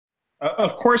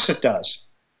Of course it does.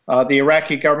 The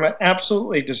Iraqi government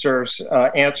absolutely deserves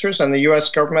answers, and the U.S.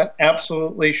 government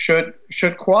absolutely should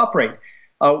cooperate.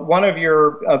 One of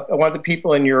the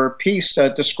people in your piece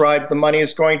described the money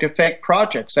as going to fake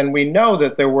projects, and we know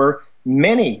that there were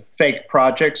many fake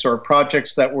projects or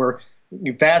projects that were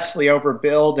vastly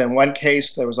overbilled. In one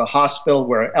case, there was a hospital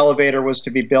where an elevator was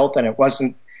to be built, and it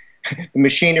wasn't. The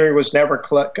machinery was never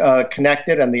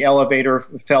connected, and the elevator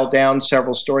fell down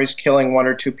several stories, killing one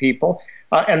or two people.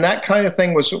 And that kind of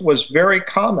thing was very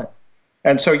common.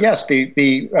 And so, yes,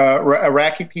 the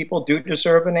Iraqi people do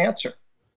deserve an answer.